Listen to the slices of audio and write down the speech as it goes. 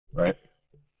Right?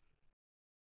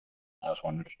 I was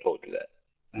wondering if I told you that.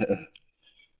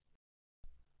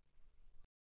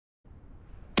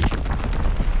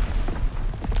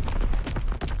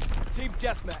 Team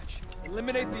deathmatch.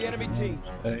 Eliminate the enemy team.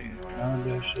 Hey,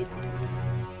 I'm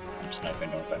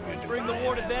sniping, don't find me. Bring the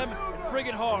war to them and bring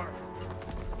it hard.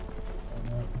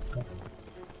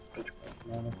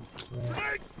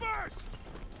 Legs first!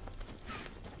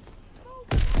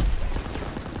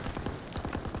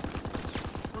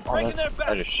 We're breaking their backs.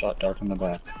 I just shot Dark in the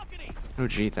back. Oh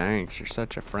gee, thanks. You're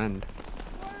such a friend.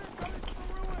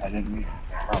 I didn't mean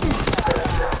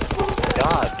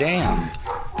God damn!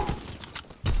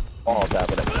 Oh, that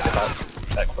would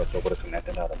have that crystal would have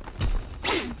connected out of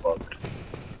bugged.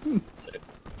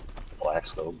 Black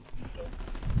scope.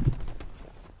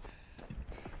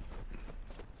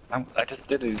 I just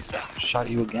did it. Shot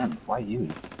you again. Why you?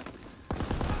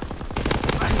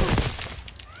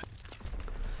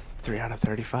 3 out of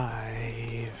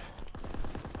 35.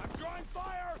 I'm drawing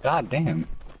fire. God damn.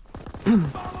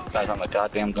 Guys on the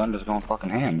goddamn gun just going fucking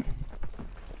ham.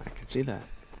 I can see that.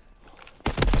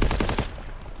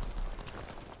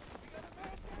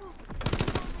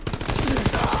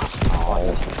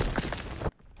 Oh.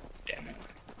 Damn it.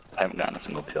 I haven't gotten a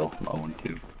single kill. I'm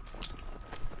 0-2.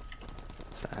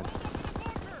 Sad.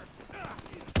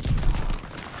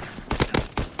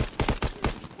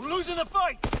 We're losing the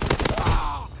fight.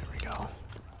 There we go.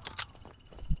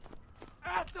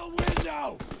 At the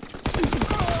window.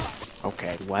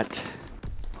 Okay, what?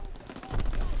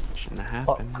 Shouldn't have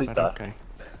happened, please but die. okay.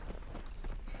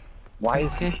 Why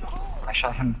is he? I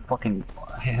shot him fucking.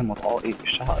 I hit him with all 8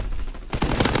 shots.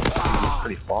 He's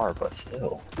pretty far, but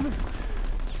still.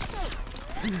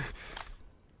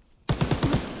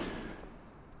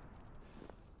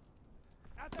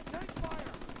 At the tank fire.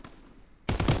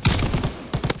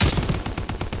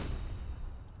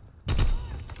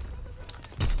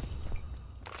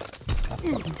 God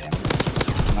fucking damn it.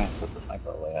 I might put the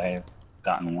sniper away. I have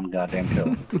gotten one goddamn kill.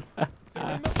 In the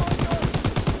bunker.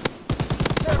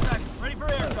 Care package ready for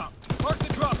airdrop. Mark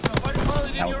the drop zone. Fighter pilot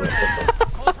in That your was area. a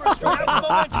Call for a strike at the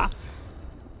momentum.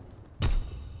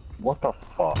 What the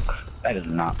fuck? That is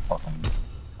not fucking.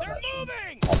 They're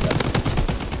moving.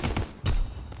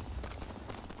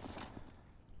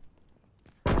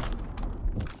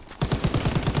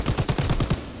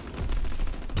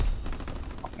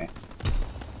 Okay.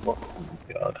 What? Oh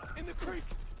my god. In the creek.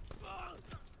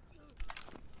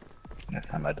 Next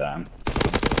time I die.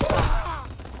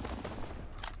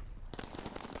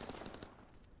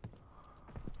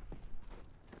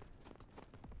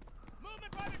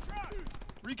 Movement by the truck.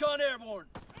 Recon airborne.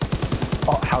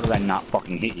 Oh, how did I not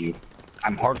fucking hit you?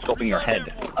 I'm hard scoping your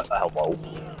head. Hello.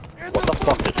 What the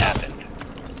fuck just happened?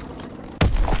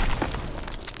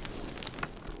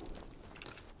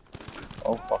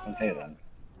 Oh, fucking hey then.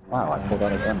 Wow, I pulled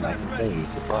out a gun knife. Hey,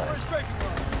 surprise.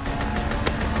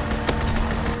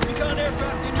 Recon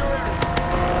aircraft in your area.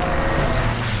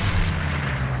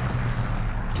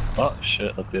 Oh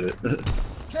shit, let's get it.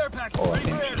 Care package Oh, I ready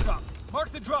for think airdrop. Mark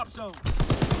the drop zone.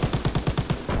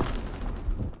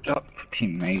 Up,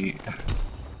 teammate.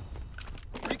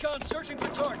 Recon searching for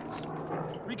targets.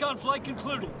 Recon flight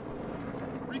concluded.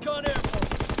 Recon airborne.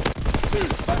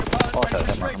 Fighter pilot Oh, ready for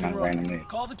that strafing recommend randomly. run.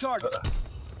 Call the target.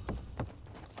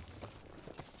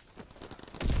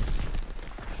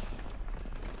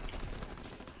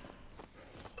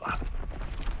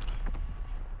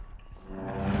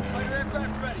 Fighter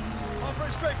aircraft ready. Call for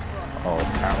a strafing run. Oh,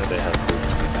 apparently they have food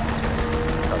downstairs.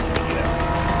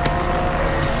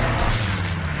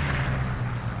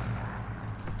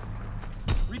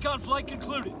 Recon flight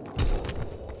concluded.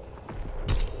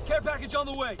 Care package on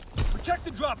the way. Protect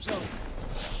the drop zone.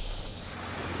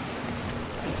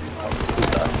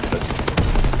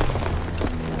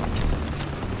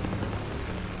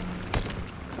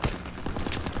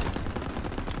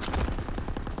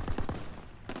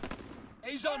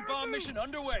 Azon bomb mission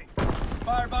underway.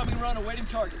 Firebombing run awaiting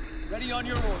target. Ready on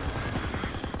your order.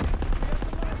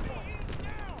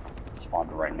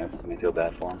 Spawned right next to me, feel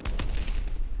bad for him.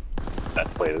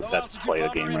 That's play a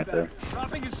game right there.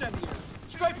 Dropping incendiary.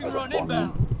 Strafing That's run a fun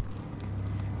inbound. one.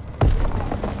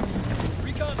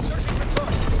 Recon searching for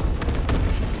targets.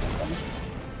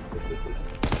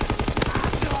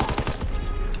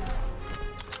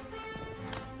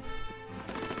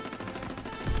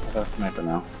 I got a sniper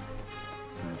now.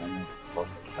 Slow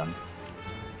 6 cents.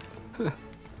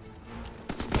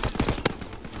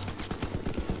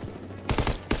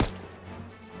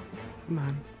 Come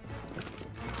on.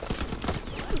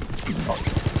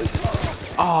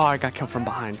 Oh, I got killed from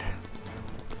behind.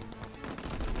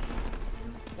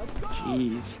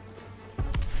 Jeez.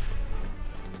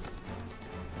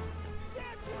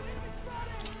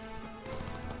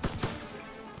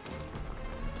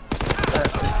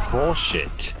 bullshit.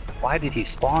 Why did he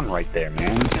spawn right there,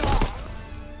 man? Shut up.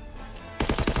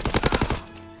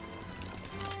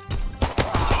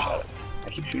 I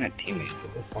keep shooting at teammates.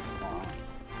 What the fuck's going on?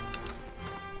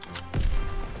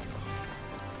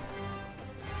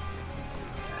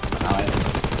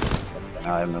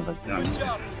 Now I'm like, no, Good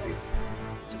job.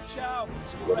 Some chow,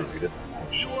 some what rest. is it?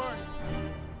 You earned it.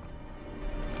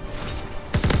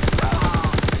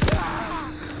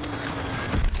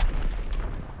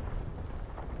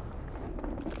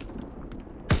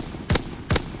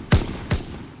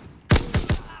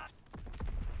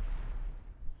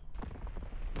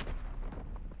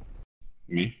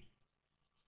 Me?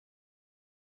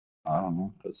 I don't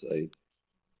know, because I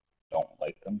don't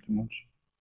like them too much.